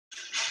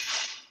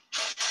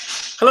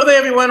Hello there,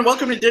 everyone.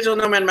 Welcome to Digital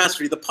Nomad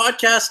Mastery, the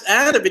podcast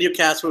and a video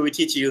cast where we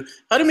teach you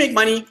how to make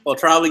money while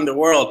traveling the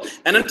world.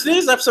 And in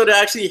today's episode,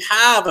 I actually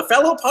have a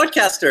fellow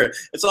podcaster.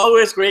 It's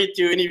always great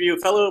to interview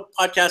fellow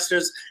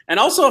podcasters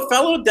and also a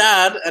fellow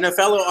dad and a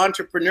fellow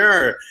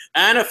entrepreneur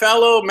and a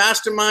fellow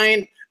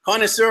mastermind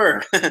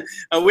connoisseur.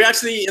 We're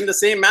actually in the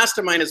same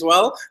mastermind as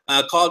well,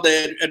 called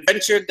the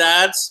Adventure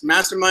Dads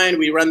Mastermind.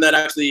 We run that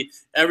actually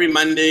every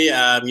Monday,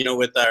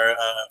 with our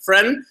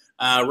friend,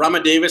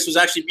 Rama Davis, who's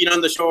actually been on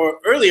the show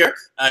earlier.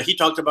 He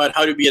talked about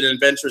how to be an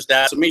adventurous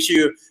dad. So make sure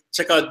you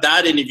check out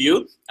that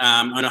interview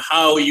on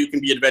how you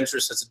can be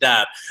adventurous as a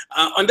dad.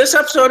 On this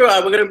episode,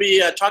 we're going to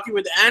be talking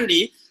with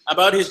Andy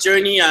about his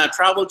journey,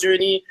 travel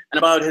journey, and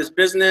about his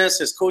business,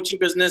 his coaching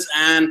business,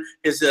 and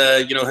his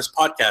his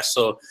podcast.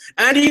 So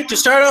Andy, to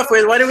start off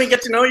with, why don't we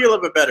get to know you a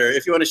little bit better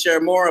if you want to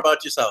share more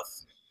about yourself?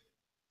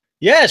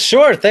 Yeah,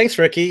 sure. Thanks,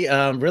 Ricky.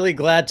 Really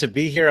glad to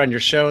be here on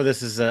your show.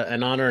 This is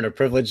an honor and a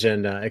privilege,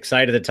 and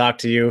excited to talk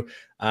to you.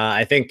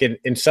 I think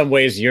in some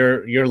ways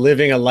you're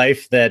living a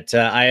life that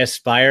I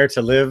aspire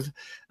to live,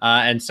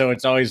 and so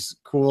it's always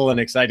cool and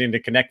exciting to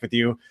connect with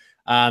you.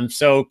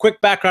 So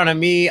quick background on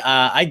me.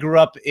 I grew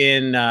up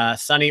in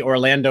sunny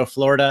Orlando,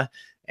 Florida,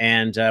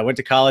 and went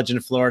to college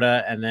in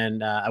Florida, and then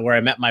where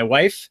I met my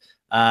wife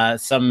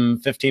some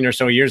 15 or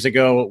so years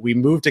ago. We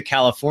moved to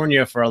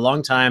California for a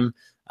long time.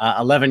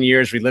 11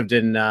 years. We lived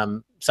in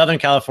Southern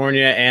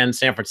California and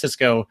San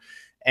Francisco.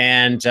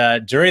 And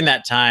during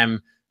that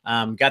time,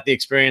 got the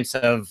experience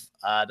of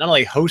not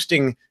only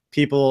hosting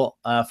people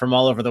from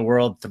all over the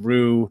world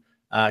through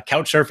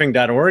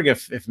couchsurfing.org,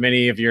 if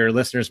many of your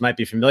listeners might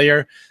be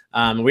familiar.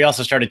 We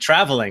also started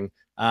traveling,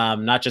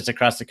 not just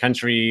across the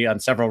country on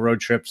several road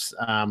trips.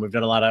 We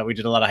did a lot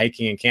of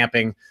hiking and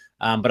camping,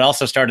 but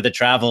also started to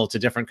travel to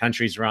different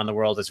countries around the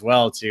world as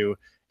well to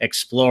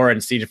explore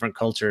and see different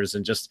cultures,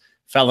 and just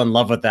fell in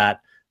love with that.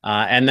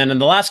 And then in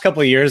the last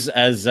couple of years,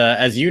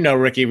 as you know,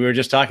 Ricky, we were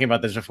just talking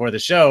about this before the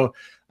show.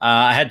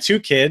 I had two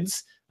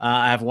kids.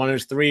 I have one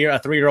who's a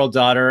 3-year-old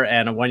daughter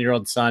and a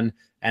 1-year-old son.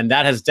 And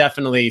that has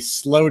definitely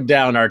slowed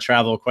down our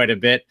travel quite a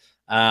bit.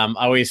 I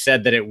always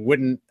said that it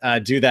wouldn't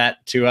do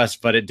that to us,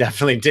 but it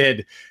definitely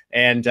did.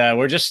 And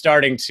we're just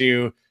starting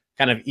to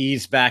kind of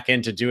ease back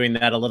into doing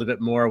that a little bit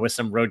more with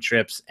some road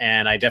trips.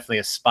 And I definitely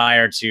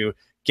aspire to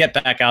get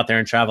back out there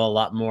and travel a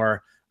lot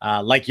more.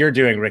 Like you're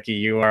doing, Ricky.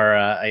 You are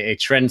a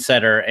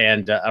trendsetter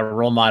and a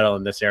role model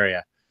in this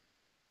area.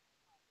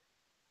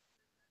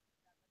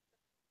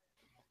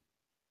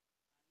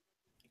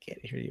 I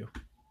can't hear you.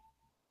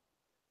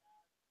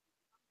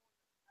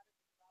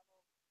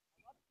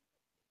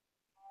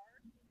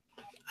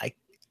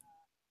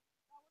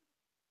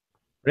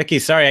 Ricky,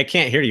 sorry, I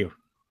can't hear you.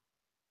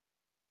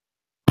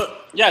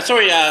 Yeah,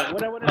 sorry.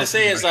 What I wanted to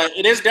say is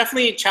it is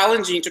definitely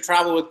challenging to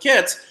travel with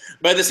kids,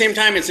 but at the same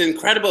time, it's an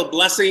incredible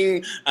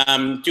blessing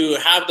to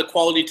have the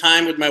quality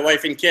time with my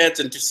wife and kids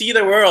and to see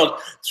the world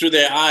through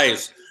their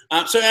eyes.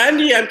 So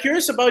Andy, I'm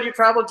curious about your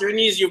travel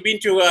journeys. You've been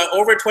to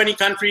over 20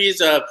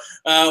 countries.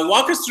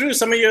 Walk us through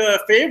some of your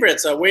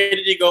favorites. Where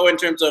did you go in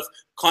terms of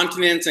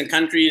continents and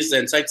countries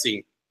and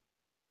sightseeing?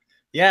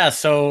 Yeah,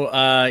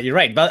 so you're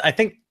right. But I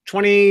think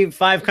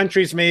 25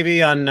 countries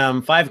maybe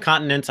on 5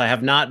 continents. I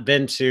have not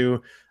been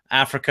to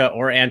Africa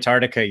or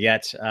Antarctica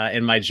yet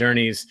in my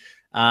journeys.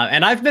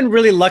 And I've been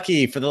really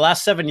lucky. For the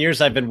last 7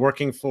 years, I've been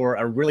working for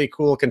a really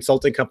cool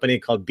consulting company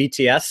called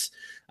BTS.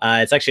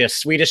 It's actually a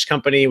Swedish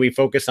company. We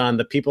focus on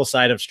the people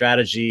side of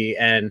strategy,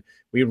 and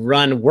we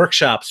run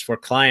workshops for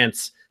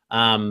clients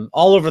all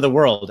over the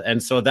world.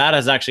 And so that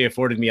has actually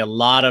afforded me a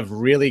lot of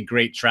really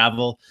great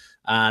travel.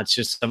 It's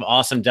just some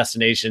awesome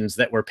destinations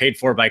that were paid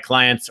for by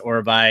clients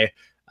or by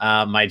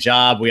my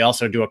job. We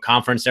also do a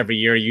conference every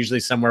year, usually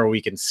somewhere where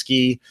we can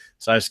ski.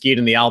 So I've skied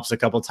in the Alps a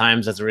couple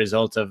times as a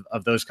result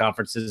of those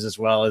conferences, as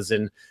well as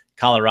in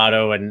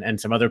Colorado and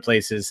some other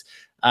places.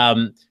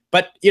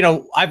 But,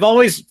 I've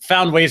always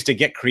found ways to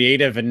get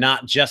creative and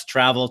not just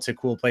travel to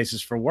cool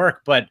places for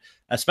work, but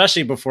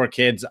especially before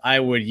kids, I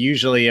would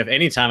usually, if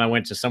any time I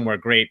went to somewhere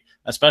great,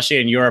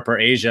 especially in Europe or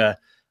Asia,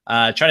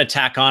 try to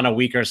tack on a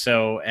week or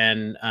so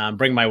and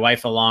bring my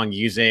wife along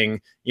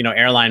using,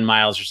 airline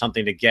miles or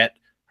something to get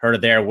her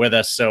there with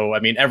us. So,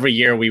 every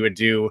year we would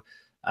do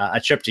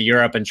a trip to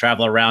Europe and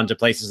travel around to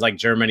places like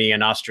Germany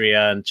and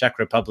Austria and Czech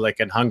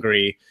Republic and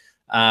Hungary,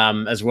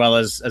 as well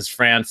as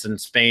France and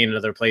Spain and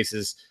other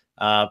places.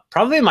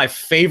 Probably my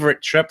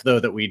favorite trip, though,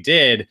 that we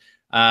did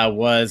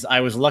was I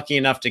was lucky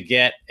enough to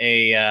get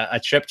a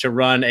trip to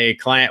run a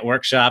client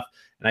workshop.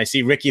 And I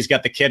see Ricky's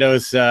got the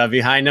kiddos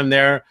behind him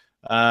there.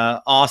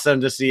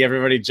 Awesome to see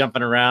everybody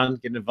jumping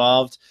around, getting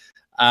involved.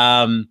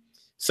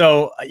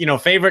 So,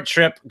 favorite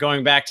trip,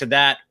 going back to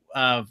that,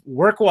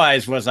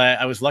 work-wise, was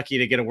I was lucky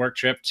to get a work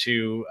trip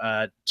to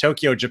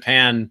Tokyo,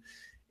 Japan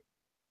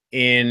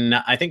in,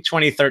 I think,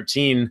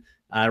 2013,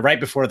 right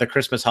before the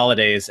Christmas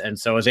holidays. And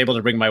so I was able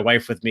to bring my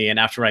wife with me. And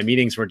after my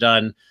meetings were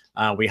done,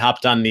 we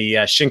hopped on the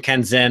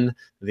Shinkansen,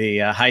 the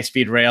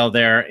high-speed rail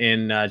there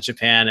in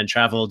Japan, and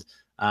traveled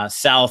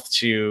south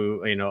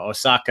to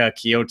Osaka,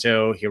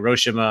 Kyoto,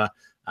 Hiroshima,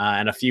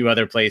 and a few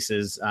other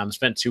places.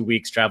 Spent 2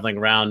 weeks traveling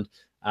around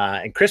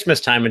in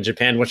Christmas time in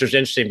Japan, which was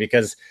interesting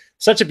because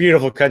such a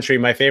beautiful country,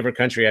 my favorite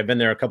country. I've been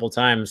there a couple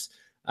times,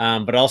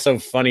 but also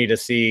funny to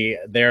see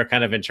their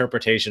kind of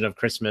interpretation of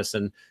Christmas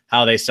and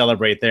how they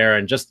celebrate there,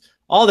 and just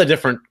all the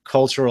different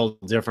cultural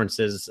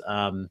differences.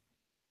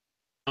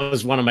 That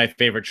was one of my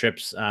favorite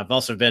trips. I've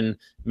also been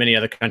many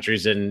other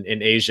countries in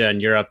Asia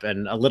and Europe,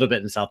 and a little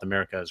bit in South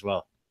America as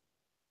well.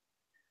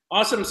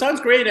 Awesome,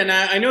 sounds great. And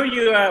I know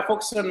you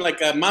focus on like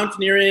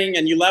mountaineering,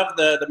 and you love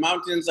the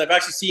mountains. I've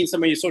actually seen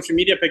some of your social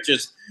media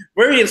pictures.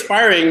 Very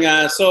inspiring.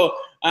 So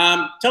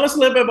tell us a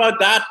little bit about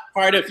that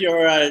part of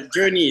your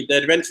journey, the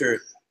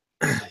adventure.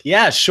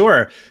 Yeah,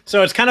 sure.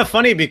 So it's kind of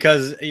funny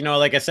because,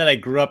 like I said, I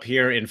grew up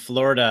here in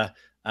Florida,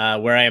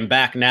 where I am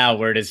back now,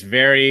 where it is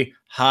very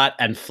hot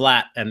and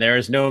flat, and there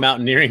is no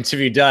mountaineering to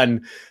be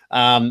done.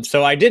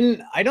 So I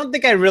don't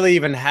think I really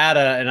even had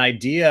an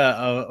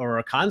idea or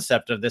a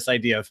concept of this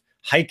idea of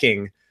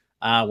hiking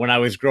when I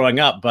was growing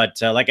up. But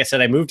like I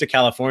said, I moved to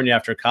California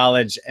after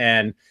college,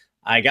 and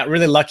I got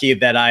really lucky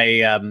that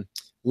I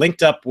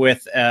linked up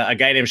with a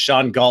guy named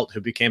Sean Galt, who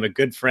became a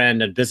good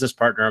friend and business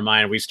partner of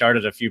mine. We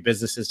started a few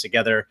businesses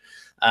together,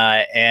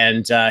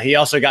 and he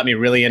also got me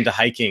really into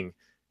hiking.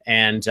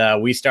 And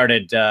we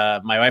started,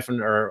 my wife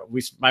and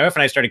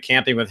I started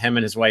camping with him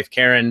and his wife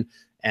Karen,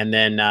 and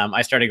then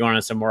I started going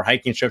on some more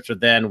hiking trips with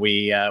them.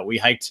 We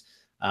hiked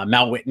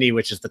Mount Whitney,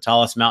 which is the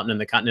tallest mountain in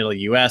the continental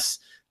U.S.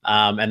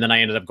 And then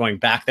I ended up going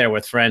back there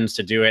with friends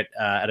to do it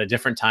at a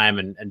different time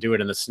and do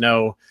it in the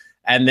snow.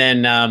 And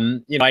then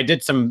I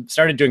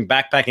started doing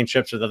backpacking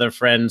trips with other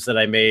friends that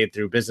I made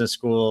through business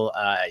school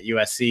at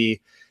USC.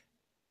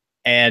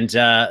 And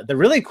the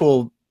really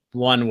cool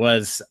one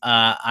was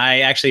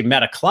I actually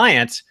met a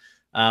client,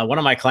 one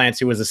of my clients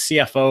who was a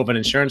CFO of an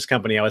insurance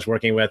company I was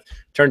working with.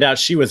 Turned out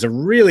she was a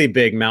really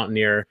big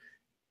mountaineer.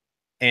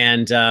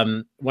 And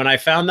when I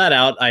found that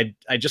out, I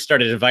just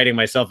started inviting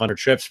myself on her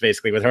trips,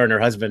 basically, with her and her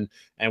husband.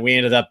 And we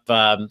ended up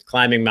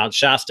climbing Mount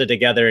Shasta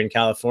together in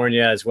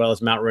California, as well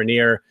as Mount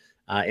Rainier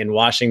in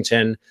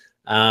Washington.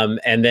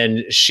 And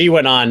then she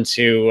went on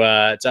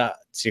to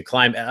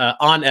climb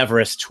on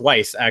Everest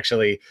twice,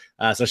 actually.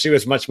 So she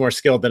was much more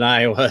skilled than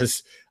I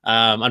was.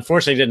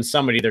 Unfortunately, didn't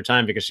summit either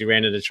time because she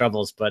ran into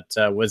troubles, but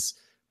was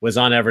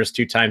on Everest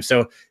 2 times.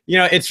 So,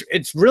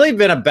 it's really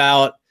been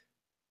about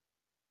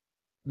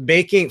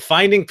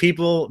finding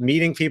people,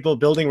 meeting people,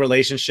 building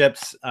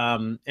relationships,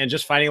 and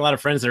just finding a lot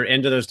of friends that are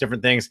into those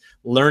different things,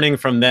 learning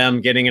from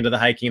them, getting into the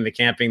hiking, the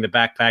camping, the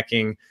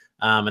backpacking,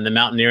 and the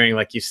mountaineering,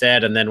 like you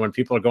said. And then when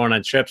people are going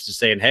on trips, just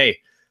saying, hey,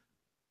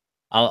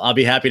 I'll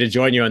be happy to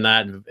join you on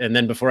that. And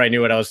then before I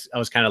knew it, I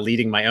was kind of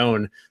leading my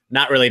own,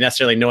 not really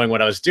necessarily knowing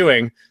what I was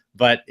doing,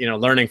 but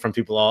learning from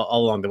people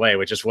all along the way,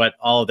 which is what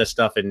all of this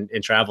stuff in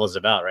travel is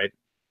about, right?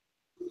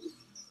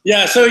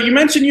 Yeah. So you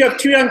mentioned you have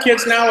 2 young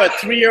kids now, a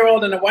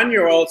 3-year-old and a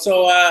 1-year-old.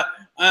 So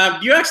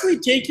do you actually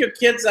take your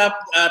kids up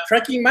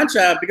trekking much?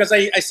 Because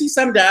I see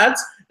some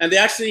dads, and they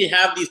actually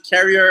have these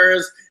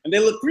carriers, and they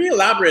look pretty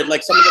elaborate,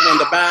 like some of them on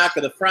the back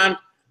or the front.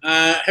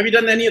 Have you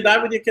done any of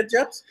that with your kids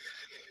yet?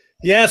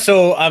 Yeah,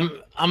 so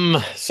I'm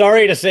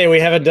sorry to say we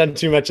haven't done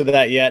too much of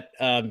that yet.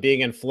 Being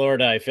in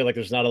Florida, I feel like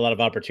there's not a lot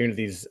of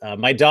opportunities.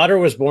 My daughter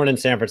was born in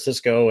San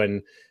Francisco,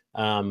 and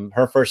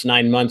her first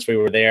 9 months we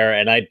were there,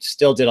 and I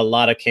still did a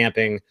lot of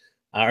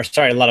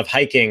a lot of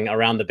hiking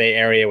around the Bay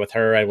Area with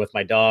her and with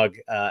my dog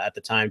at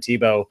the time,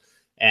 Tebow.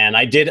 And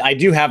I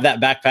do have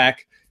that backpack,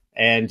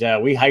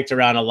 and we hiked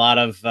around a lot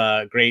of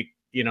great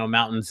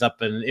mountains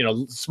up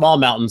in small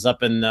mountains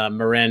up in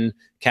Marin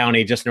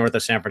County, just north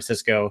of San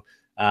Francisco.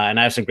 And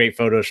I have some great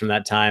photos from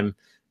that time.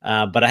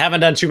 But I haven't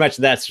done too much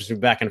of that since we're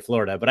back in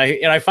Florida. But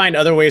I find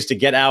other ways to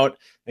get out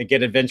and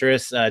get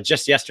adventurous.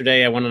 Just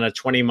yesterday, I went on a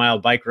 20-mile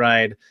bike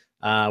ride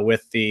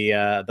with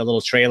the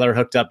little trailer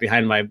hooked up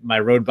behind my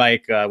road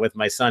bike with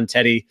my son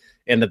Teddy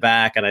in the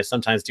back. And I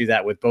sometimes do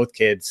that with both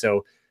kids.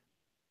 So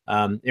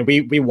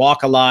we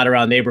walk a lot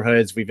around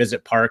neighborhoods. We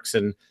visit parks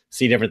and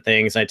see different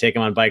things. I take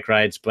them on bike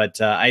rides.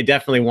 But I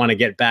definitely want to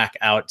get back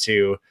out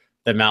to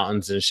the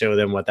mountains and show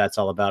them what that's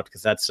all about,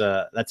 because that's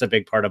a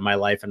big part of my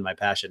life and my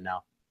passion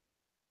now.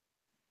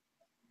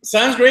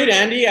 Sounds great,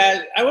 Andy.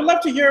 I would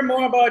love to hear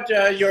more about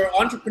your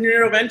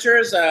entrepreneurial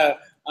ventures.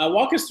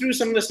 Walk us through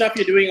some of the stuff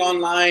you're doing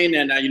online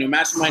and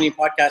masterminding,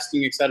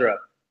 podcasting, etc.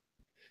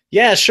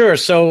 Yeah, sure.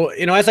 So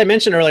as I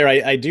mentioned earlier,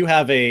 I do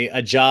have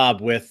a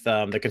job with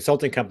the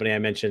consulting company I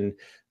mentioned,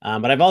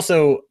 but I've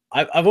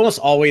almost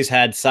always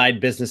had side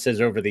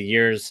businesses over the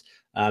years.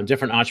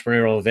 Different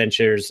entrepreneurial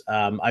ventures.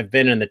 I've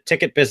been in the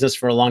ticket business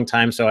for a long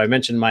time. So I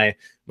mentioned my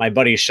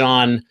buddy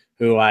Sean,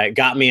 who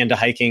got me into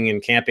hiking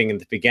and camping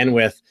to begin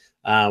with.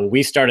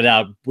 We started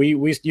out, we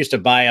used to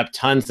buy up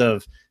tons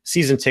of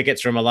season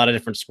tickets from a lot of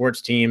different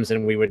sports teams,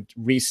 and we would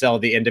resell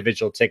the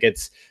individual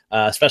tickets,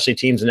 especially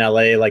teams in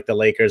LA like the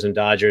Lakers and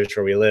Dodgers,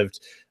 where we lived.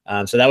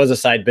 So that was a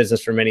side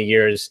business for many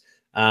years.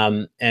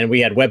 And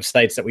we had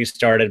websites that we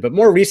started. But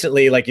more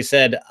recently, like you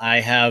said, I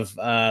have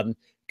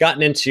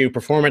gotten into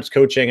performance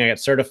coaching. I got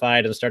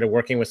certified and started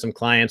working with some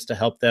clients to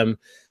help them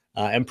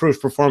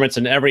improve performance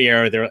in every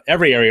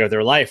area of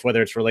their life,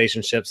 whether it's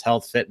relationships,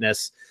 health,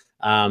 fitness,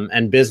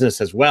 and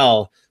business as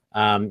well,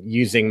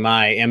 using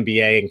my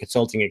MBA and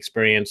consulting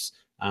experience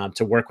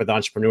to work with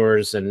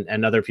entrepreneurs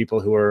and other people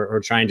who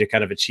are trying to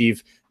kind of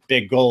achieve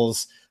big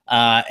goals.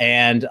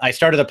 And I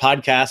started a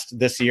podcast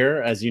this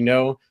year, as you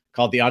know,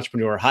 called the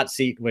Entrepreneur Hot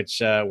Seat, which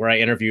where I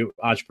interview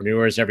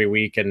entrepreneurs every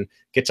week and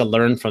get to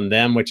learn from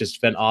them, which has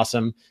been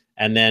awesome.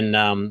 And then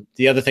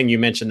the other thing you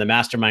mentioned, the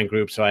mastermind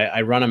group. So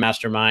I run a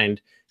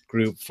mastermind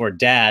group for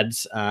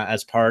dads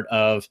as part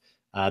of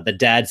the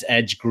Dad's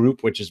Edge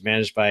group, which is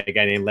managed by a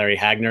guy named Larry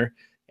Hagner.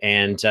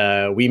 And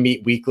we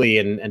meet weekly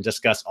and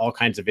discuss all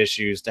kinds of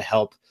issues to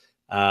help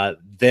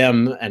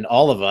them and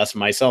all of us,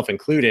 myself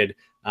included,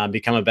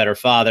 become a better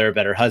father,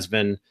 better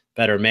husband,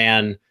 better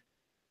man,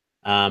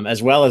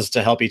 as well as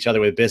to help each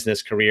other with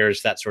business,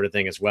 careers, that sort of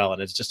thing as well.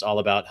 And it's just all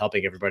about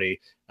helping everybody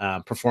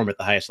perform at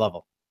the highest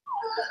level.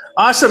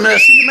 Awesome. So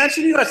you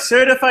mentioned you got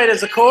certified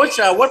as a coach.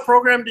 What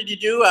program did you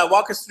do?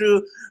 Walk us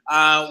through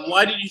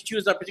why did you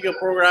choose that particular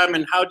program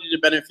and how did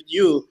it benefit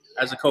you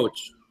as a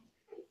coach?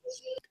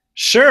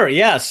 Sure.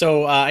 Yeah.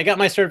 So I got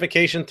my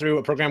certification through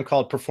a program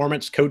called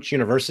Performance Coach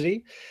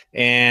University.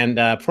 And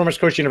Performance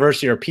Coach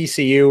University, or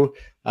PCU,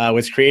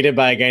 was created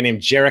by a guy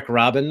named Jairek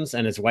Robbins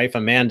and his wife,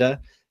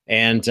 Amanda.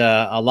 And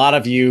some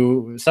of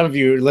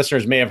you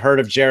listeners may have heard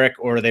of Jairek,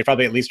 or they've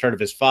probably at least heard of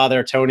his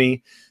father,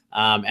 Tony.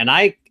 And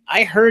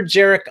I heard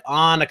Jairek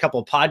on a couple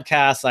of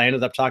podcasts. I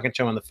ended up talking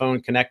to him on the phone,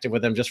 connected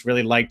with him, just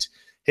really liked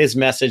his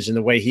message and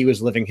the way he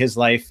was living his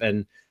life.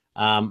 And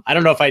I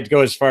don't know if I'd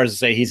go as far as to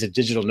say he's a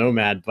digital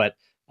nomad, but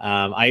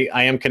I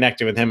am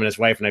connected with him and his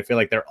wife, and I feel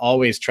like they're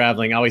always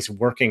traveling, always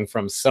working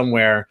from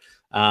somewhere.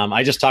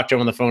 I just talked to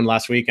him on the phone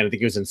last week, and I think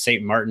he was in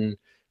St. Martin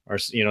or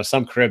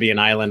some Caribbean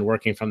island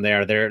working from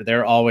there.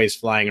 They're always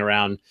flying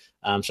around.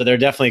 So they're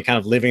definitely kind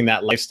of living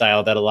that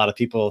lifestyle that a lot of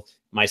people,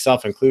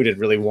 myself included,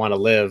 really want to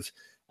live.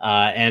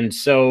 And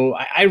so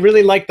I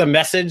really like the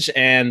message,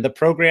 and the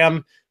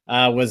program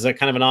was a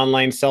kind of an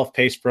online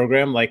self-paced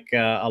program like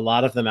a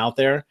lot of them out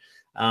there.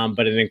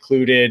 But it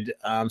included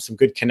some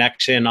good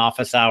connection,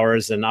 office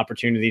hours, and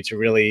opportunity to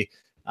really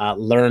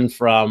learn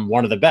from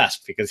one of the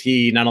best, because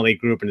he not only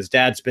grew up in his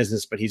dad's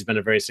business, but he's been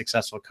a very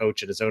successful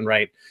coach in his own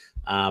right.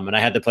 And I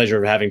had the pleasure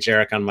of having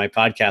Jairek on my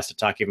podcast to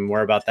talk even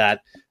more about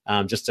that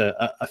just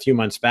a few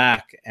months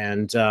back.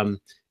 And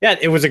yeah,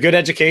 it was a good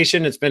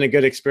education. It's been a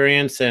good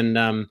experience. And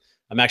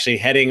I'm actually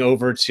heading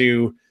over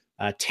to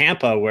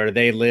Tampa, where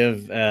they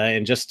live,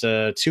 in just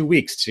 2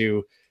 weeks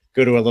to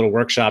go to a little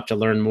workshop to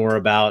learn more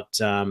about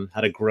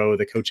how to grow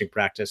the coaching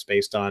practice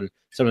based on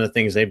some of the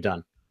things they've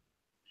done.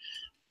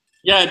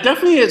 Yeah, it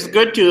definitely is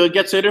good to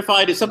get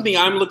certified. It's something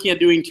I'm looking at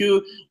doing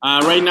too.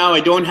 Right now, I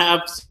don't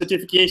have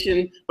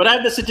certification, but I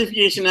have the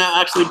certification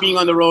actually being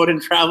on the road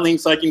and traveling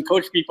so I can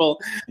coach people.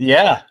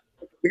 Yeah.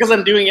 Because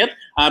I'm doing it.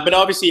 But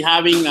obviously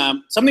having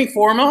something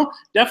formal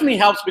definitely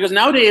helps, because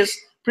nowadays,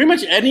 pretty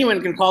much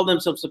anyone can call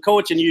themselves a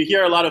coach, and you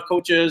hear a lot of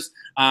coaches,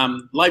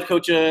 life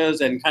coaches,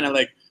 and kind of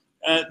like,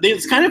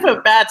 it's kind of a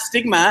bad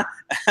stigma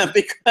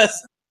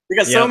because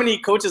yep. So many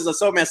coaches are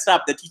so messed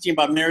up. They're teaching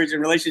about marriage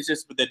and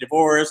relationships, but they're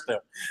divorced.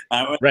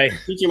 Right.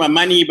 Teaching about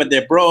money, but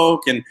they're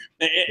broke. And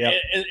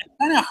it's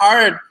kind of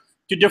hard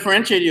to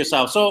differentiate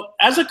yourself. So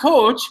as a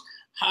coach,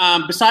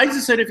 besides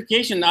the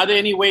certification, are there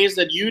any ways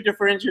that you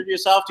differentiate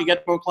yourself to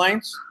get more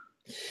clients?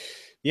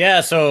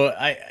 Yeah, so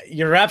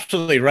you're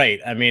absolutely right.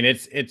 I mean,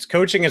 it's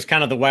coaching is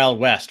kind of the Wild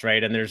West,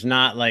 right? And there's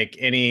not like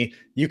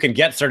you can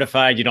get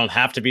certified. You don't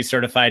have to be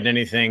certified in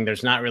anything.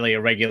 There's not really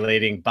a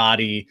regulating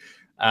body.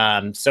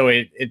 So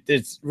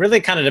it's really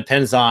kind of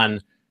depends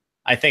on,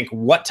 I think,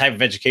 what type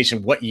of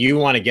education, what you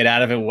want to get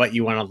out of it, what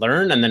you want to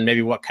learn, and then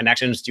maybe what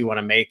connections do you want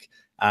to make.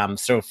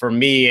 So for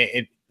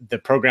me, the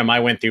program I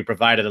went through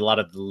provided a lot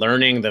of the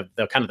learning, the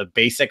kind of the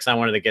basics I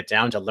wanted to get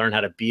down to learn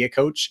how to be a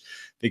coach,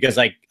 because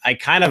I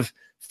kind of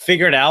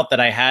figured out that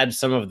I had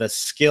some of the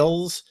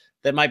skills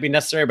that might be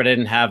necessary, but I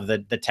didn't have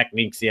the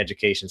techniques, the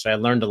education. So I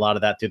learned a lot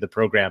of that through the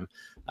program.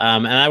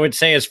 And I would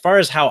say, as far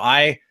as how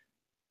I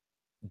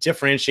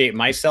differentiate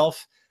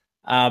myself,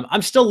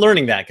 I'm still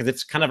learning that, because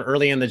it's kind of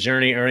early in the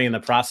journey, early in the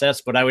process.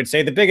 But I would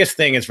say the biggest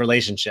thing is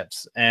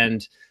relationships.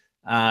 And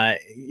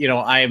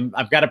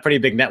I've got a pretty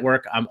big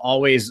network. I'm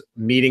always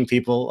meeting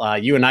people.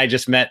 You and I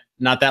just met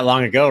not that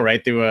long ago,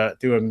 right? Through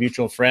a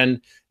mutual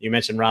friend. You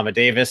mentioned Rama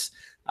Davis.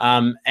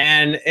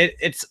 And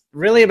it's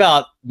really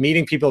about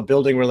meeting people,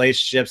 building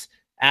relationships,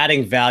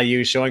 adding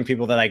value, showing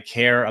people that I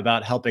care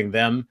about helping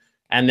them,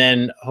 and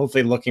then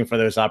hopefully looking for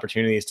those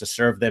opportunities to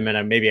serve them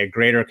in maybe a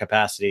greater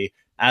capacity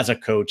as a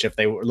coach if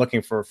they were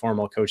looking for a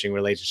formal coaching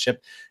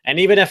relationship. And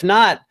even if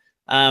not,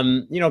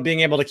 being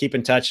able to keep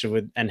in touch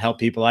with and help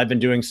people. I've been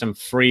doing some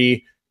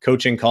free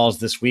coaching calls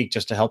this week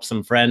just to help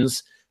some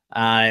friends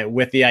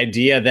with the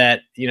idea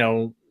that,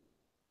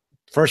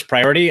 first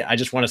priority, I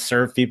just want to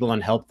serve people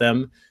and help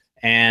them.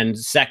 And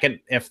second,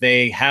 if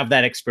they have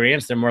that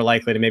experience, they're more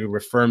likely to maybe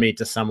refer me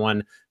to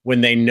someone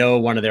when they know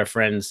one of their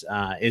friends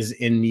is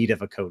in need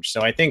of a coach.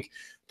 So I think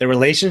the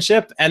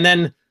relationship, and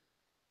then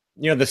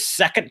the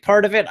second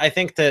part of it, I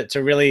think to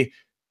really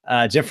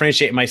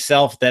differentiate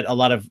myself, that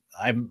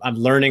I'm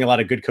learning a lot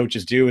of good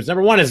coaches do, is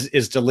number one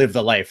is to live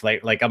the life.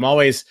 Like I'm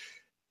always,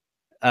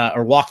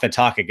 or walk the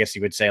talk, I guess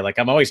you would say. Like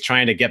I'm always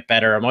trying to get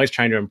better. I'm always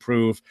trying to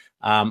improve.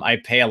 I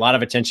pay a lot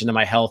of attention to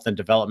my health and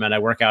development. I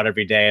work out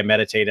every day. I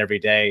meditate every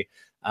day.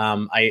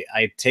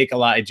 I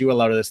do a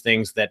lot of those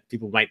things that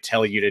people might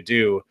tell you to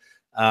do.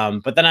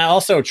 But then I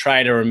also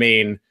try to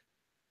remain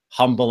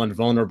humble and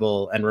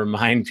vulnerable and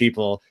remind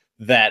people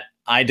that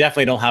I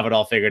definitely don't have it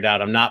all figured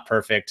out. I'm not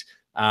perfect.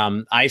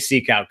 I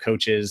seek out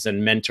coaches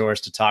and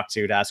mentors to talk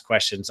to ask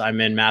questions.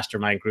 I'm in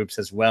mastermind groups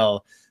as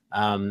well,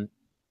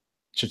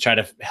 to try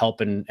to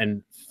help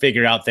and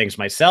figure out things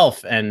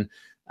myself. And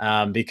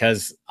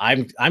because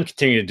I'm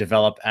continuing to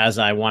develop as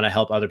I want to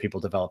help other people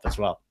develop as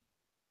well.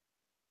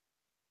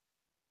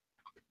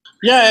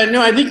 Yeah,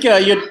 no, I think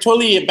you're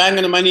totally bang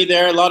on the money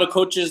there. A lot of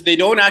coaches, they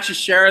don't actually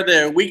share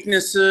their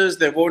weaknesses,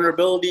 their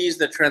vulnerabilities,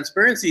 their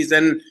transparencies.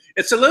 And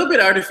it's a little bit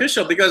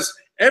artificial because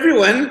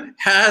everyone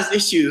has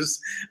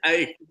issues.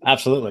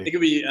 Absolutely. It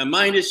could be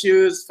mind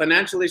issues,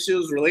 financial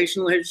issues,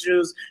 relational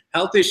issues,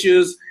 health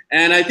issues.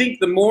 And I think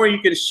the more you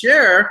can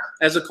share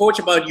as a coach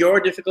about your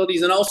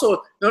difficulties, and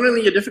also not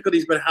only your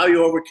difficulties, but how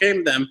you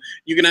overcame them,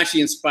 you can actually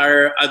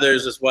inspire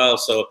others as well.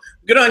 So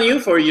good on you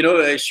for,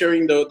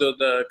 sharing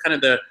the kind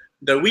of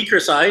the weaker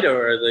side,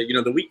 or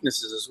the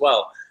weaknesses as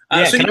well.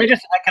 So can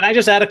I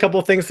just add a couple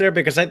of things there,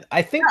 because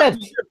I think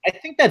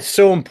that's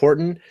so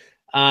important,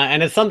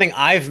 and it's something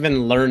I've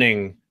been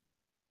learning,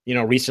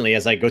 recently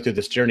as I go through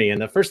this journey. And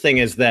the first thing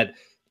is that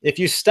if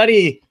you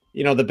study,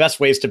 the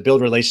best ways to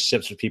build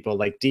relationships with people,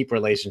 like deep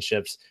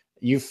relationships,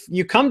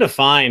 you come to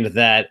find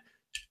that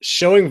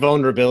showing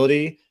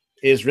vulnerability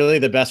is really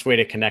the best way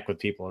to connect with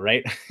people,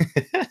 right?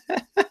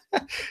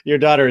 Your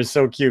daughter is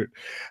so cute.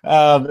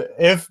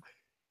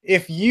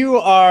 If you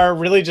are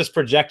really just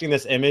projecting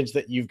this image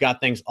that you've got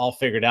things all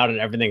figured out and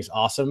everything's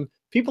awesome,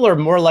 people are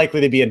more likely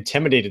to be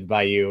intimidated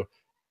by you,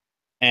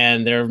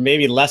 and they're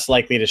maybe less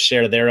likely to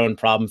share their own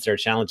problems, their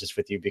challenges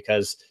with you,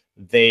 because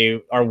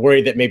they are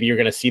worried that maybe you're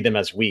going to see them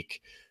as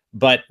weak.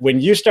 But when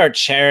you start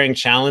sharing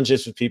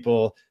challenges with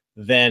people,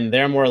 then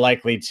they're more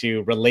likely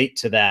to relate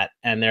to that,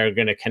 and they're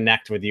going to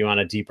connect with you on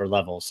a deeper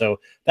level. So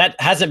that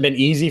hasn't been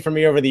easy for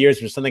me over the years,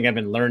 but it's something I've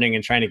been learning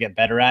and trying to get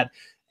better at.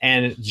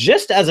 And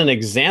just as an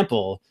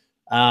example,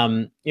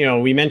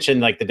 we mentioned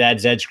like the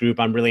Dad's Edge group.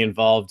 I'm really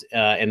involved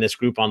in this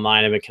group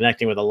online. I've been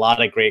connecting with a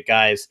lot of great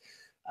guys.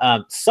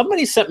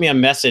 Somebody sent me a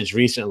message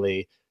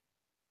recently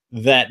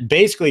that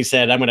basically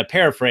said, I'm going to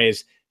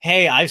paraphrase,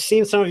 "Hey, I've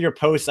seen some of your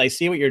posts. I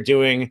see what you're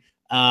doing.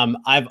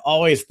 I've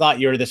always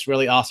thought you're this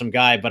really awesome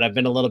guy, but I've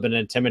been a little bit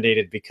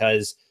intimidated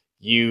because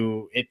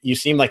you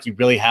seem like you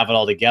really have it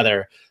all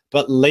together.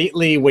 But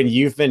lately, when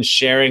you've been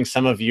sharing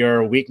some of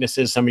your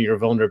weaknesses, some of your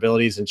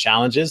vulnerabilities and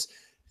challenges,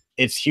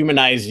 it's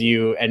humanized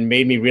you and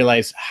made me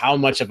realize how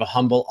much of a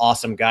humble,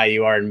 awesome guy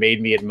you are, and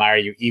made me admire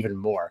you even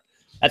more."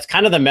 That's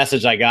kind of the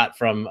message I got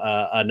from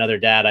another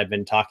dad I've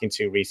been talking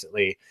to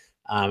recently.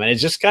 And it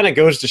just kind of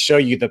goes to show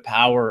you the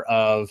power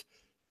of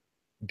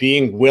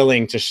being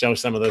willing to show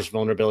some of those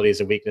vulnerabilities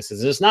and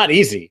weaknesses. And it's not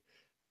easy,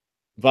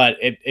 but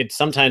it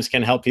sometimes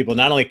can help people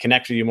not only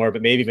connect with you more,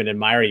 but maybe even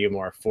admire you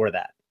more for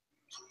that.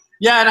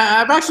 Yeah, and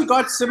I've actually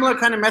got similar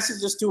kind of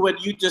messages to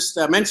what you just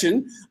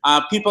mentioned.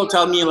 People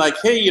tell me like,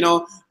 "Hey,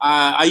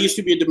 I used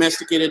to be a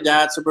domesticated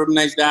dad,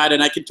 suburbanized dad,"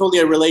 and I can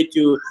totally relate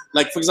to,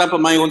 like, for example,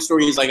 my own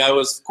story is like I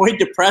was quite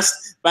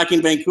depressed back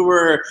in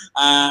Vancouver.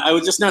 I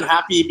was just not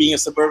happy being a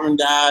suburban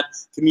dad,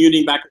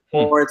 commuting back and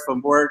forth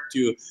from work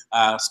to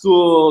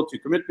school to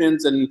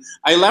commitments, and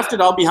I left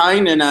it all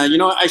behind. And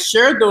I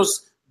shared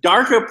those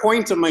darker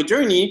points of my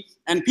journey,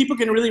 and people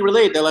can really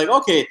relate. They're like,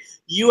 "Okay,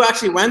 you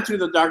actually went through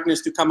the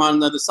darkness to come on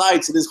the other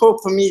side, so there's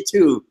hope for me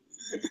too."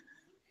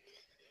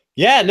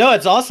 Yeah, no,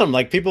 it's awesome.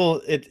 Like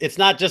people, it's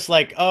not just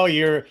like, oh,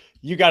 you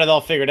got it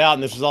all figured out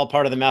and this was all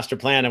part of the master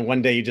plan, and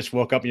one day you just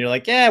woke up and you're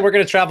like, yeah, we're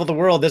going to travel the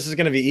world. This is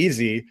going to be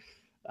easy.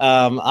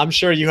 I'm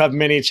sure you have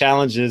many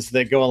challenges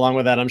that go along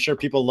with that. I'm sure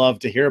people love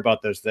to hear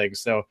about those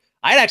things. So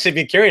I'd actually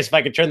be curious if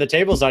I could turn the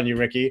tables on you,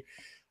 Ricky.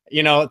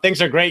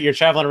 Things are great. You're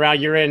traveling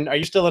around. Are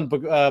you still in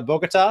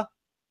Bogota?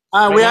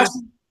 We're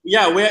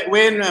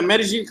in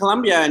Medellin,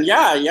 Colombia, and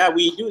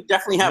we do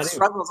definitely have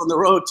struggles on the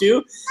road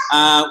too.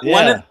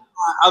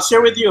 I'll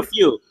share with you a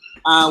few.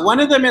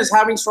 One of them is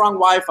having strong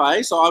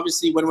Wi-Fi. So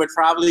obviously, when we're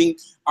traveling,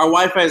 our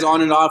Wi-Fi is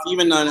on and off.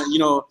 Even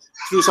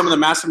through some of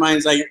the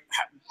masterminds, I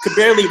could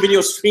barely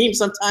video stream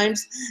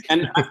sometimes.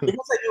 And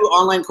because I do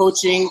online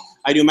coaching,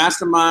 I do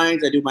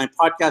masterminds, I do my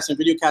podcast and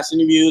video cast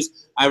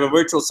interviews. I have a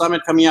virtual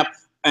summit coming up.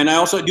 And I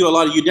also do a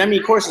lot of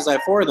Udemy courses. I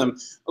have 4 of them.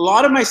 A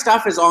lot of my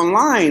stuff is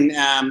online.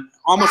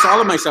 Almost all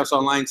of my stuff's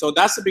online. So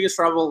that's the biggest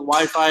trouble,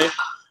 Wi-Fi.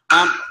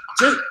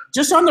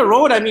 Just on the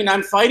road,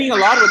 I'm fighting a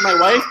lot with my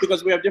wife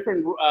because we have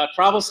different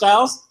travel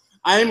styles.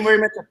 I'm very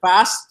much a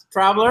fast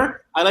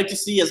traveler. I like to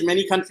see as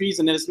many countries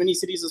and as many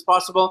cities as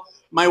possible.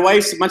 My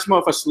wife's much more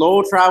of a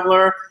slow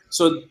traveler.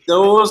 So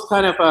those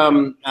kind of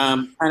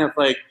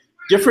like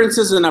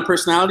differences in our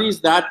personalities,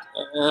 that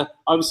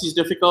obviously is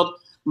difficult.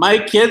 My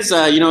kids,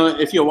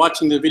 if you're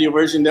watching the video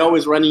version, they're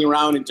always running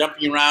around and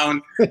jumping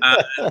around.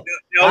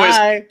 They're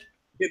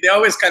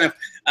always kind of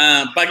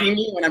bugging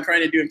me when I'm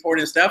trying to do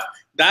important stuff.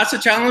 That's a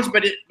challenge,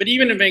 but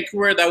even in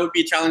Vancouver, that would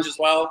be a challenge as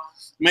well.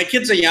 My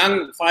kids are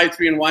young, 5,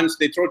 3, and 1, so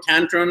they throw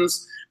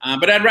tantrums.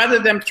 But I'd rather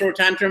them throw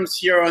tantrums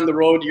here on the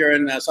road here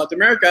in South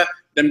America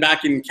than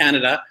back in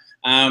Canada.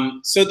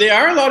 So there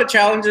are a lot of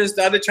challenges.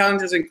 The other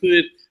challenges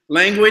include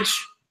language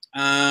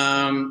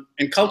and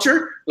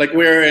culture. Like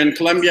we're in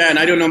Colombia, and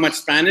I don't know much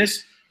Spanish,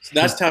 so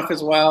that's tough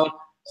as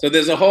well. So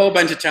there's a whole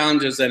bunch of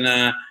challenges, and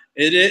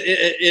it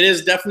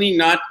is definitely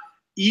not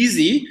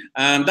easy.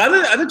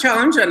 The other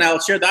challenge, and I'll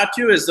share that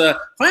too, is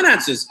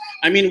finances.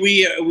 I mean,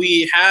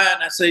 we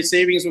had, say,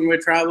 savings when we were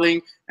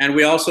traveling, and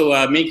we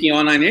also making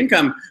online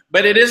income,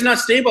 but it is not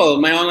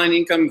stable. My online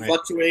income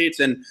fluctuates,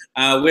 and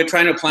we're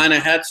trying to plan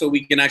ahead so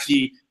we can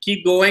actually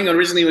keep going.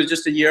 Originally, it was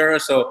just a year or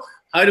so.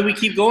 How do we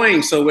keep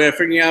going? So we're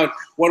figuring out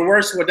what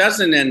works, what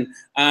doesn't. And,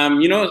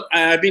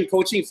 I've been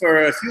coaching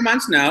for a few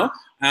months now.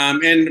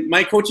 And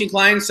my coaching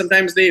clients,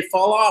 sometimes they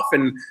fall off,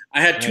 and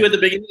I had 2 at the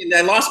beginning, and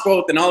I lost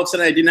both, and all of a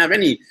sudden I didn't have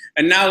any.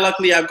 And now,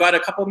 luckily, I've got a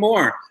couple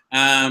more.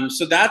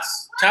 So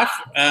that's tough.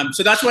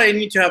 So that's why I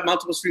need to have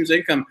multiple streams of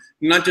income,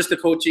 not just the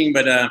coaching,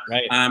 but the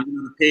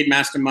paid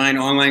mastermind,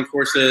 online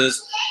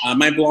courses.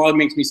 My blog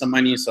makes me some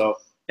money. So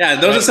yeah,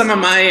 those are some of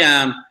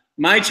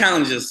my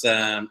challenges,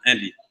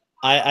 Andy.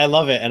 I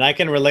love it, and I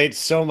can relate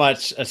so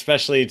much,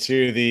 especially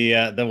to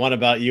the one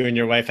about you and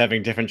your wife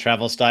having different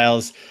travel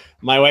styles.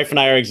 My wife and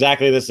I are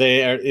exactly the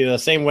same. The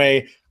same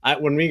way.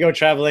 When we go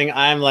traveling,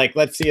 I'm like,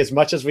 let's see as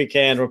much as we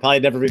can. We'll probably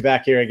never be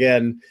back here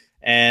again.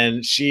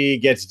 And she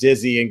gets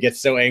dizzy and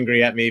gets so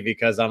angry at me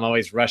because I'm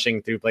always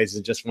rushing through places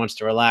and just wants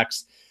to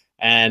relax.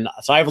 And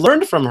so I've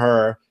learned from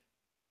her.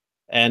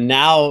 And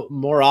now,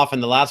 more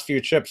often, the last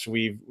few trips,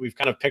 we've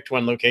kind of picked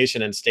one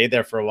location and stayed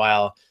there for a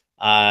while.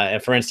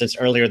 And for instance,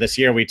 earlier this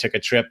year, we took a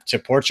trip to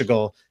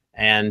Portugal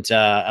and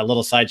a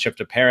little side trip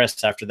to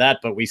Paris after that.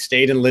 But we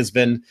stayed in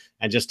Lisbon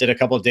and just did a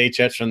couple of day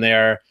trips from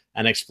there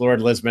and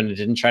explored Lisbon and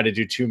didn't try to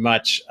do too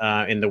much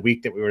in the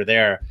week that we were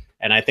there.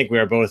 And I think we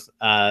were both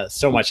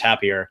so much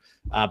happier.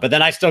 But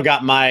then I still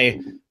got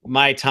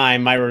my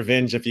time, my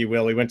revenge, if you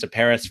will. We went to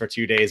Paris for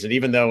 2 days. And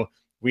even though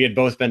we had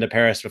both been to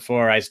Paris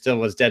before, I still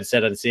was dead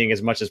set on seeing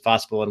as much as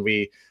possible. And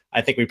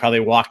I think we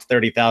probably walked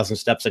 30,000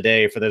 steps a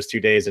day for those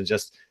 2 days and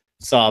just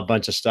saw a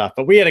bunch of stuff.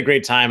 But we had a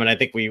great time. And I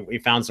think we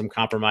found some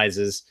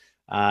compromises,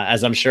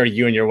 as I'm sure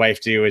you and your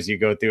wife do as you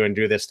go through and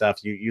do this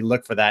stuff. You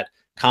look for that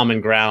common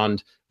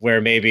ground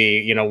where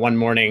maybe, one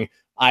morning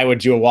I would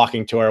do a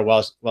walking tour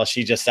while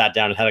she just sat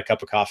down and had a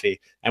cup of coffee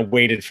and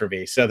waited for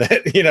me so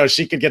that,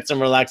 she could get some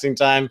relaxing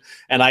time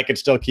and I could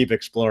still keep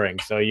exploring.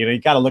 So, you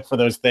got to look for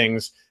those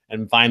things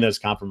and find those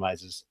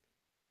compromises.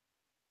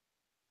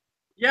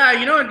 Yeah,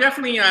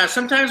 definitely.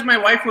 Sometimes my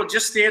wife will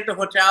just stay at the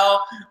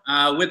hotel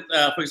with,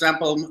 for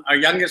example, our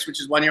youngest, which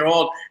is 1 year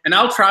old, and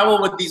I'll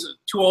travel with these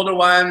 2 older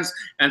ones.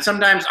 And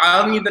sometimes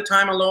I'll need the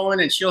time alone,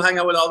 and she'll hang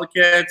out with all the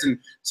kids. And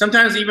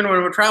sometimes even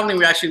when we're traveling,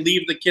 we actually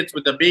leave the kids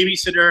with a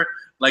babysitter,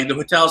 like the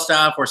hotel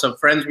staff or some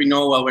friends we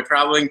know while we're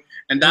traveling,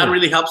 and that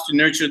really helps to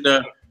nurture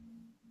the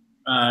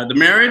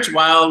marriage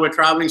while we're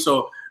traveling.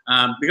 So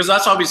because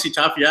that's obviously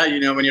tough,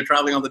 when you're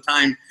traveling all the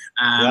time,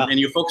 and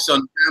you focus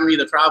on family,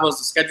 the travels,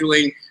 the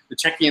scheduling, the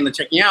checking in, the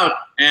checking out,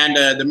 and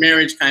the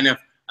marriage kind of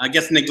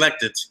gets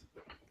neglected.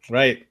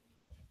 Right.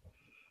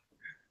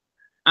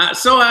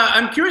 So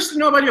I'm curious to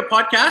know about your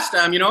podcast.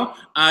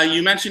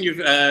 You mentioned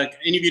you've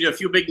interviewed a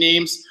few big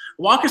names.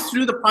 Walk us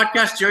through the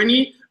podcast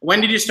journey.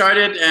 When did you start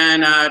it?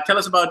 And tell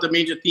us about the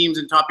major themes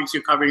and topics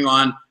you're covering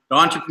on the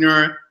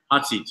Entrepreneur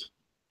Hot Seat.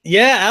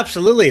 Yeah,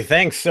 absolutely.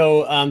 Thanks.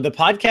 So the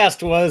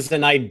podcast was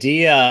an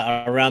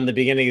idea around the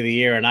beginning of the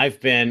year, and I've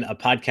been a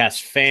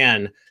podcast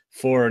fan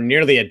for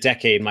nearly a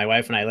decade. My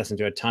wife and I listen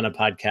to a ton of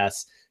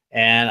podcasts,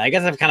 and I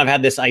guess I've kind of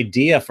had this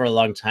idea for a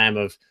long time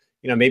of,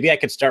 maybe I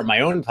could start my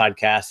own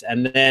podcast.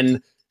 And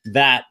then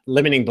that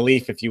limiting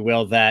belief, if you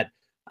will, that,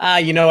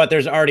 you know what,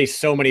 there's already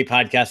so many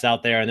podcasts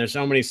out there and there's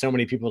so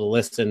many people to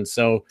listen.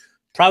 So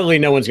probably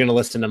no one's going to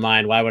listen to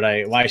mine.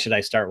 Why should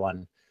I start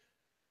one?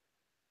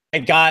 I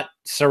got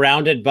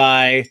surrounded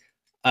by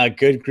a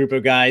good group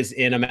of guys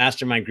in a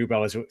mastermind group I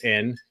was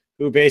in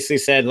who basically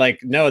said, like,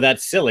 no,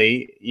 that's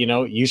silly.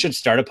 You should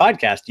start a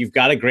podcast. You've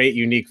got a great,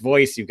 unique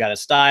voice. You've got a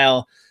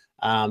style,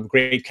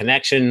 great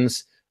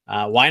connections.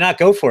 Why not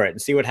go for it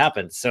and see what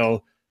happens?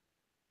 So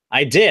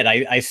I did.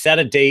 I set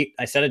a date.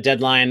 I set a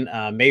deadline.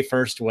 May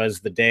 1st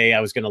was the day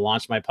I was going to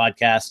launch my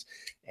podcast.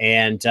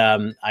 And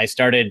I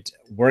started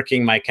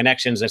working my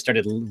connections. I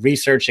started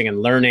researching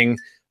and learning.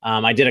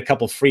 I did a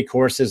couple free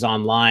courses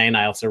online.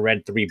 I also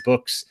read 3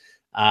 books.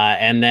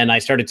 And then I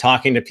started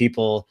talking to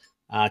people,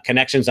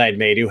 connections I had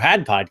made who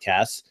had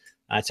podcasts,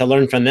 to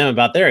learn from them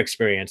about their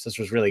experience. This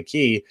was really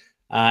key.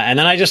 And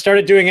then I just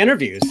started doing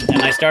interviews.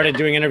 And I started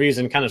doing interviews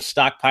and kind of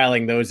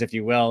stockpiling those, if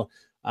you will,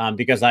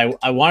 because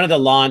I wanted to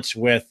launch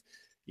with,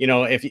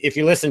 if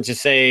you listen to,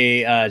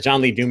 say, John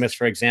Lee Dumas,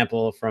 for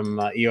example,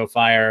 from EO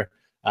Fire,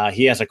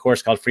 he has a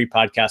course called Free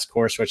Podcast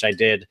Course, which I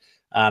did.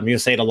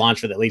 say to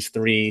launch with at least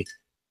 3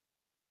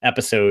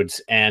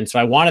 episodes. And so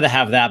I wanted to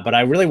have that, but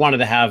I really wanted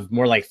to have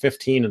more like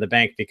 15 in the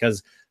bank,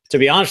 because to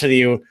be honest with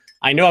you,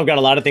 I know I've got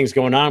a lot of things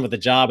going on with the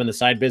job and the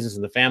side business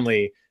and the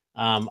family.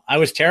 I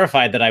was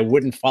terrified that I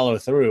wouldn't follow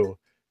through,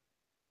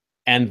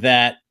 and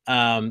that,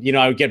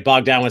 I would get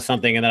bogged down with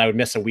something and then I would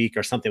miss a week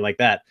or something like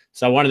that.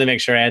 So I wanted to make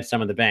sure I had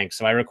some in the bank.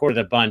 So I recorded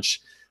a bunch.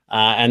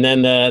 And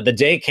then the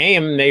day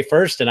came, May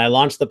 1st, and I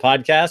launched the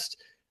podcast.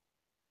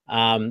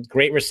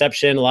 Great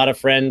reception. A lot of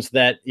friends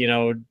that,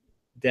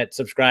 that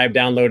subscribed,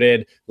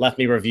 downloaded, left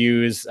me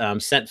reviews,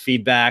 sent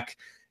feedback.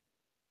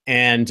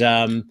 And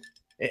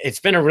it's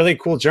been a really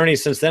cool journey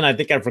since then. I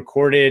think I've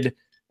recorded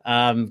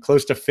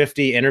close to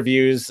 50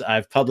 interviews.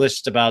 I've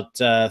published about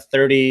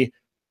 30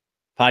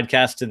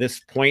 podcasts to this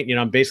point.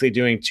 I'm basically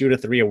doing 2 to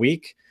 3 a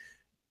week.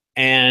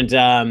 And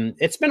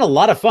it's been a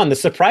lot of fun. The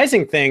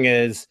surprising thing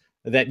is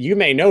that you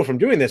may know from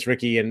doing this,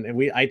 Ricky,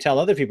 and I tell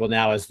other people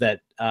now, is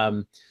that,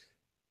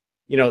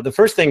 the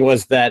first thing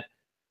was that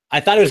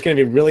I thought it was going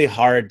to be really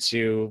hard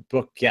to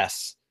book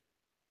guests.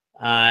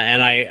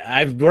 And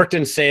I've worked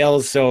in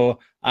sales, so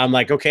I'm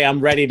like, okay, I'm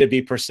ready to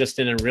be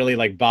persistent and really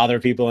like bother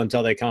people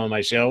until they come on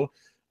my show.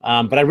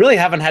 But I really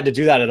haven't had to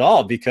do that at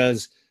all,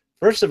 because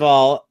first of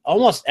all,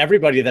 almost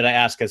everybody that I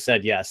ask has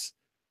said yes.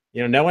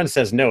 No one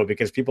says no,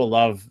 because people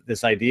love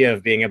this idea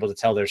of being able to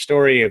tell their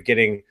story, of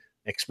getting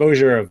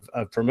exposure,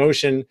 of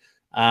promotion.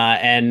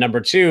 And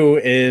number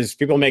 2 is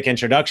people make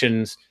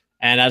introductions,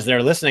 and as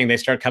they're listening, they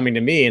start coming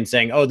to me and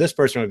saying, oh, this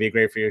person would be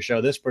great for your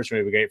show. This person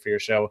would be great for your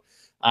show.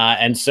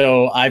 And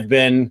so I've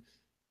been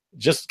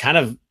just kind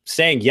of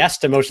saying yes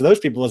to most of those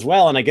people as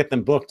well, and I get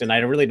them booked, and I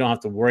really don't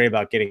have to worry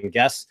about getting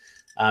guests.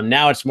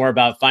 Now it's more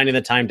about finding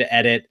the time to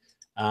edit,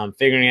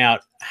 figuring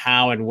out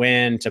how and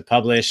when to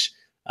publish.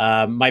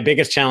 My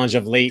biggest challenge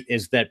of late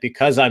is that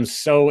because I'm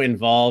so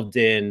involved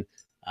in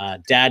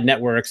dad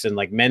networks and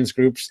like men's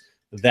groups,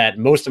 that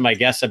most of my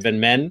guests have been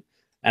men.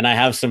 And I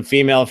have some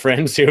female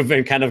friends who have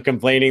been kind of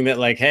complaining that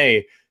like,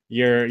 hey,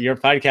 your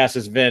podcast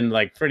has been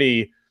like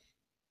pretty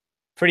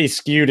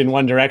skewed in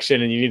one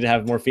direction, and you need to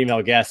have more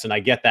female guests. And I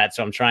get that.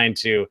 So I'm trying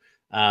to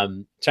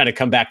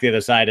come back the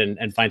other side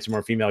and find some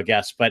more female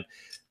guests. But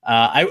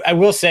I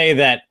will say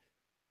that,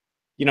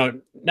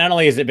 not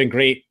only has it been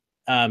great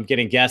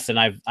getting guests, and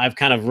I've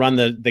kind of run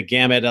the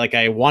gamut like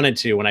I wanted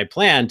to when I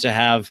planned to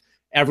have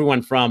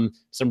everyone from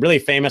some really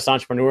famous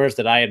entrepreneurs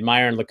that I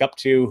admire and look up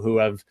to, who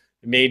have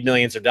made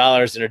millions of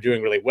dollars and are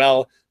doing really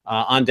well,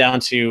 on down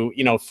to,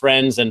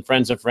 friends and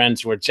friends of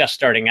friends who are just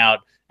starting out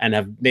and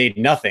have made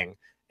nothing,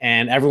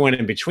 and everyone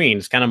in between.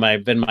 It's kind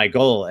of been my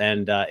goal.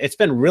 And it's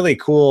been really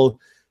cool,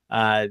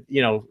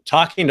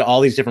 talking to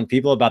all these different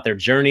people about their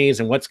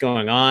journeys and what's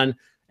going on,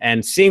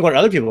 and seeing what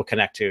other people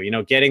connect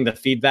to, getting the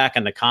feedback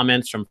and the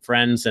comments from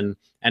friends and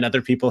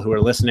other people who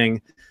are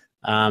listening,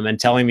 and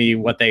telling me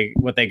what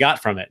they got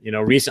from it.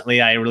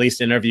 Recently I released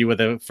an interview with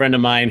a friend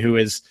of mine who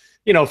is,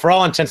 for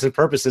all intents and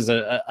purposes,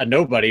 a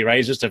nobody, right?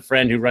 He's just a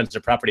friend who runs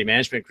a property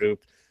management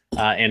group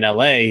in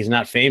LA. He's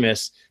not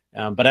famous,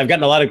 but I've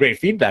gotten a lot of great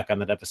feedback on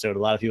that episode. A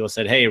lot of people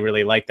said, hey,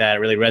 really like that. It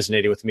really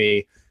resonated with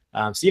me.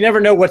 So you never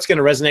know what's going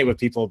to resonate with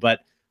people, but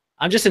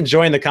I'm just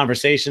enjoying the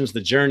conversations,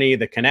 the journey,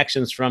 the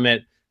connections from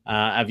it.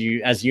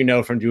 As you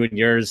know from doing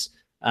yours,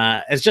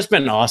 it's just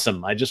been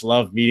awesome. I just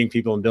love meeting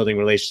people and building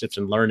relationships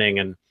and learning,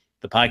 and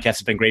the podcast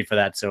has been great for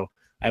that. So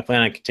I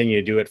plan on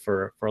continuing to do it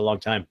for a long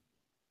time.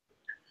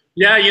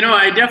 Yeah,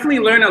 I definitely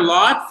learn a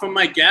lot from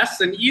my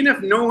guests, and even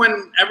if no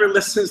one ever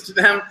listens to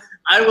them,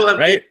 I will have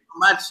gained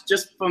much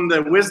just from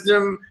the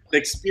wisdom, the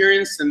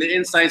experience, and the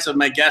insights of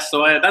my guests.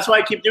 So that's why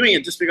I keep doing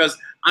it, just because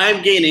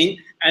I'm gaining,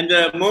 and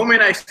the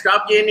moment I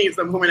stop gaining is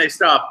the moment I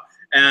stop,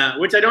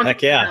 which I don't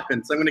think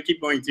happen. So I'm going to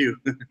keep going too.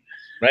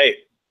 Right.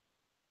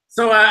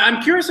 So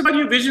I'm curious about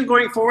your vision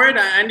going forward,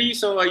 Andy.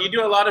 So you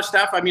do a lot of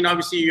stuff. I mean,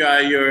 obviously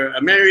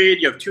you're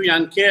married, you have 2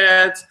 young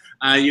kids.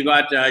 You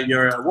got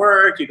your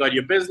work, you got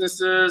your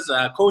businesses,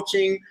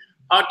 coaching,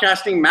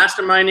 podcasting,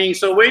 masterminding.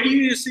 So where do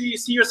you see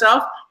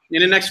yourself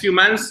in the next few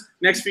months,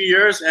 next few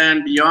years,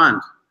 and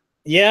beyond?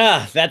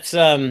 Yeah, that's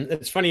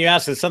it's funny you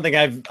asked. It's something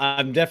I've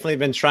definitely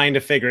been trying to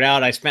figure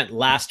out. I spent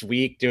last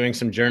week doing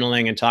some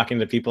journaling and talking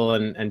to people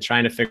and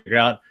trying to figure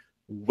out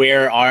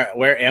where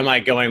am I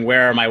going?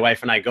 Where are my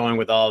wife and I going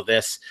with all of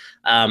this?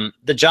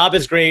 The job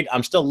is great.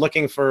 I'm still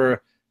looking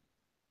for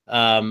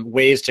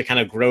ways to kind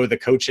of grow the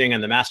coaching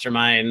and the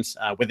masterminds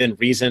within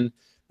reason.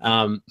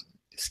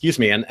 Excuse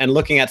me, and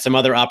looking at some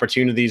other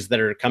opportunities that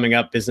are coming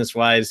up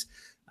business-wise.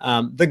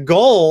 The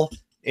goal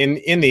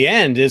in the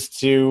end is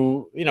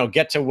to,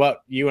 get to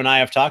what you and I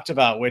have talked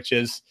about, which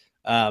is,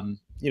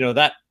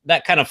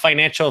 that kind of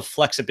financial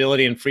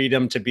flexibility and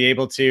freedom to be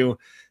able to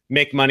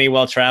make money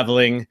while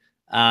traveling,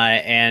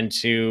 and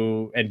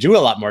do a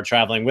lot more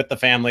traveling with the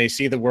family,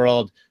 see the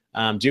world,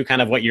 do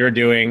kind of what you're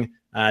doing,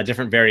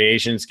 different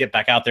variations, get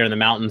back out there in the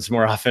mountains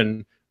more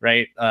often,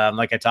 right?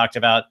 Like I talked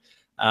about.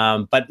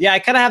 But yeah, I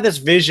kind of have this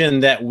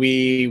vision that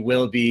we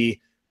will be,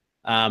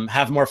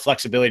 have more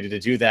flexibility to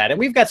do that. And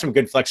we've got some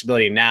good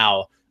flexibility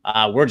now.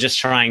 We're just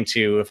trying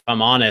to, if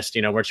I'm honest,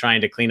 we're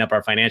trying to clean up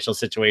our financial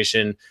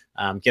situation,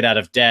 get out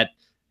of debt,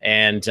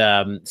 and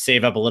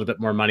save up a little bit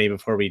more money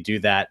before we do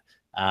that.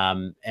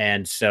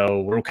 And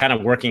so we're kind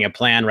of working a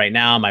plan right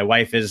now. My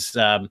wife is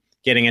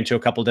getting into a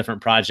couple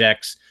different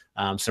projects,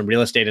 some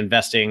real estate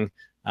investing.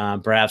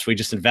 Perhaps we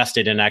just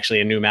invested in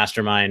actually a new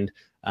mastermind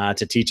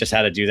to teach us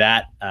how to do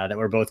that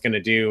we're both going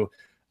to do.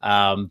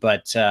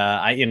 But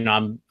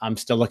I'm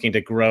still looking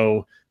to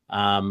grow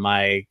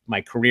my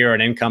career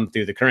and income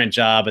through the current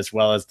job, as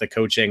well as the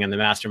coaching and the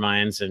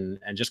masterminds, and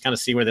just kind of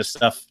see where this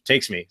stuff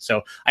takes me.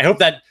 So I hope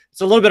that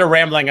it's a little bit of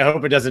rambling. I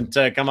hope it doesn't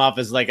come off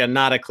as like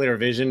not a clear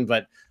vision,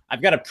 but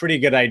I've got a pretty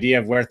good idea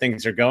of where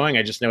things are going.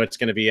 I just know it's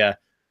going to be a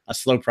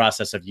slow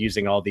process of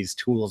using all these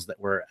tools that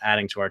we're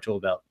adding to our tool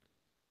belt.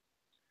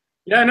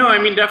 Yeah, no, I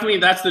mean, definitely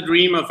that's the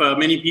dream of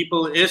many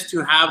people, is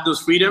to have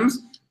those freedoms,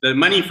 the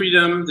money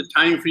freedom, the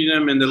time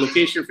freedom, and the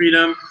location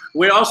freedom.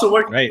 We're also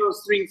working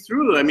those things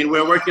through. I mean,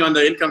 we're working on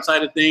the income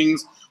side of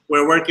things.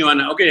 We're working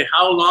on, okay,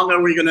 how long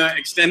are we going to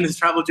extend this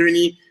travel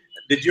journey?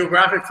 The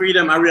geographic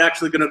freedom, are we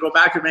actually going to go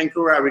back to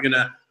Vancouver? Are we going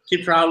to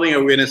keep traveling?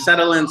 Are we going to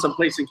settle in some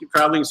place and keep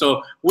traveling?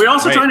 So we're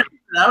also trying to figure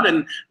it out.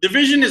 And the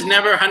vision is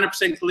never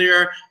 100%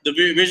 clear. The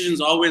vision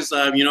is always,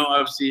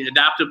 obviously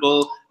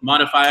adaptable,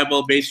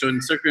 modifiable based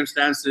on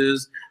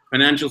circumstances,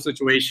 financial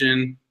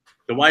situation,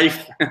 the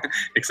wife,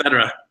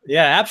 etc.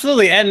 Yeah,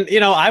 absolutely. And,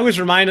 I was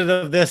reminded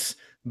of this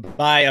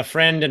by a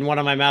friend in one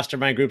of my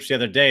mastermind groups the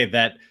other day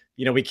that,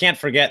 we can't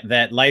forget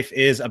that life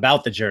is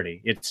about the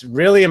journey. It's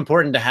really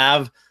important to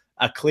have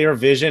a clear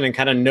vision and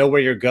kind of know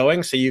where you're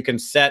going so you can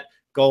set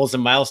goals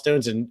and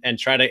milestones and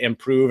try to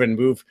improve and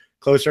move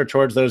closer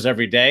towards those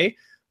every day.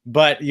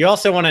 But you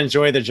also want to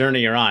enjoy the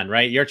journey you're on,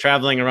 right? You're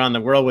traveling around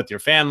the world with your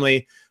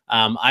family.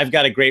 I've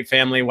got a great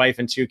family, wife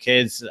and 2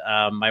 kids.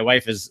 My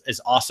wife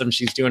is awesome.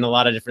 She's doing a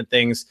lot of different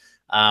things.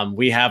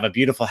 We have a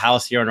beautiful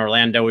house here in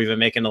Orlando. We've been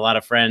making a lot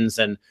of friends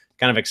and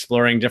kind of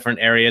exploring different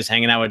areas,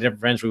 hanging out with different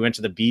friends. We went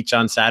to the beach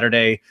on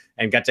Saturday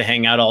and got to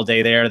hang out all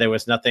day there. There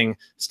was nothing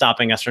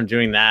stopping us from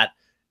doing that.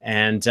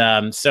 And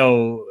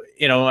so,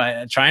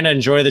 trying to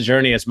enjoy the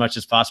journey as much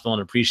as possible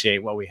and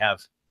appreciate what we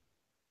have.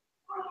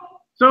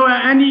 So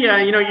Andy,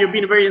 you've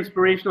been very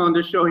inspirational on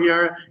this show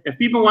here. If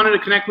people wanted to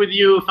connect with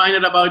you, find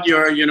out about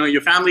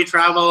your family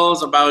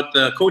travels, about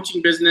the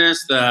coaching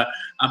business,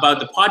 about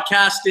the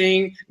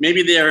podcasting,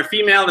 maybe they're a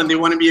female and they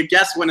want to be a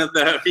guest, one of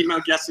the female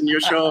guests in your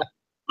show,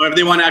 or if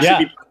they want to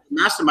actually be part of the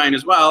mastermind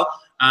as well,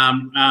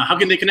 how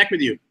can they connect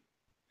with you?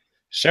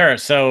 Sure.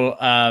 So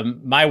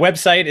my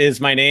website is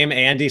my name,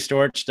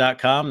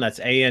 andystorch.com. That's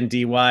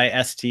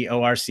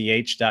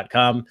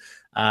ANDYSTORCH.com.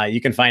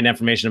 You can find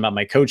information about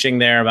my coaching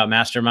there, about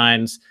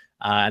masterminds.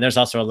 And there's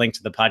also a link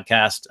to the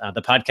podcast.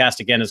 The podcast,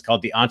 again, is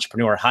called The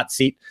Entrepreneur Hot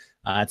Seat.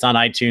 It's on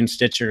iTunes,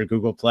 Stitcher,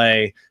 Google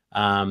Play.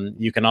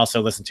 You can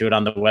also listen to it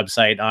on the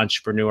website,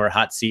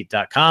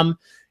 entrepreneurhotseat.com.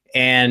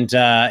 And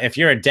if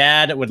you're a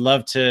dad, I would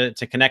love to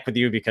connect with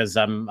you, because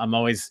I'm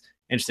always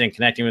interested in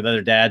connecting with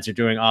other dads who are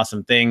doing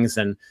awesome things.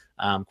 And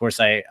of course,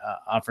 I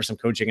offer some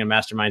coaching and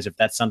masterminds if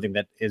that's something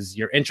that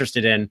you're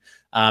interested in.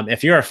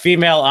 If you're a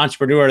female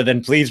entrepreneur,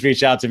 then please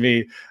reach out to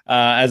me.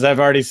 As I've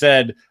already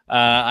said,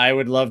 I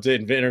would love to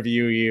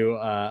interview you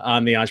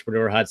on the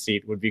Entrepreneur Hot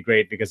Seat. Would be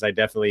great, because I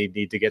definitely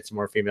need to get some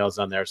more females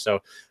on there.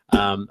 So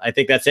I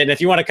think that's it. And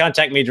if you want to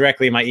contact me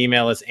directly, my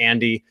email is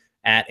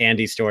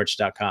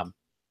andy@andystorch.com.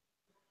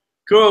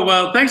 Cool.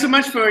 Well, thanks so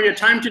much for your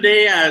time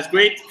today. It's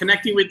great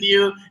connecting with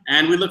you,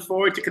 and we look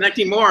forward to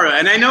connecting more.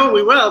 And I know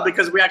we will,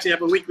 because we actually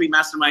have a weekly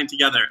mastermind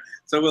together.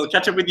 So we'll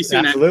catch up with you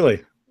soon.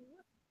 Absolutely.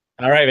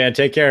 All right, man.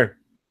 Take care.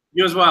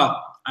 You as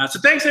well. So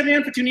thanks,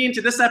 everyone, for tuning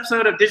into this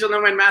episode of Digital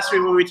Nomad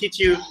Mastery, where we teach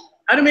you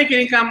how to make an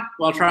income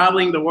while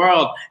traveling the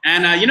world.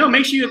 And,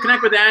 make sure you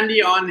connect with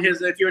Andy on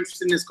if you're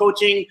interested in his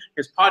coaching,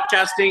 his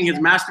podcasting, his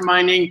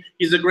masterminding.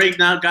 He's a great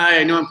guy.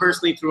 I know him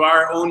personally through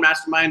our own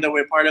mastermind that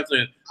we're part of,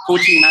 the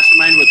coaching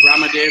mastermind with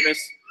Rama Davis.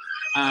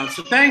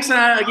 So thanks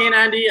again,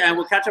 Andy, and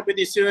we'll catch up with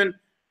you soon.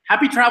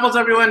 Happy travels,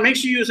 everyone. Make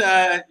sure you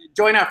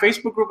join our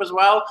Facebook group as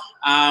well.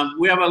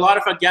 We have a lot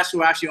of our guests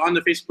who are actually on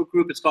the Facebook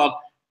group. It's called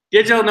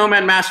Digital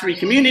Nomad Mastery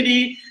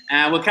Community.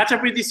 And we'll catch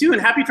up with you soon.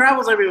 Happy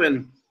travels,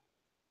 everyone.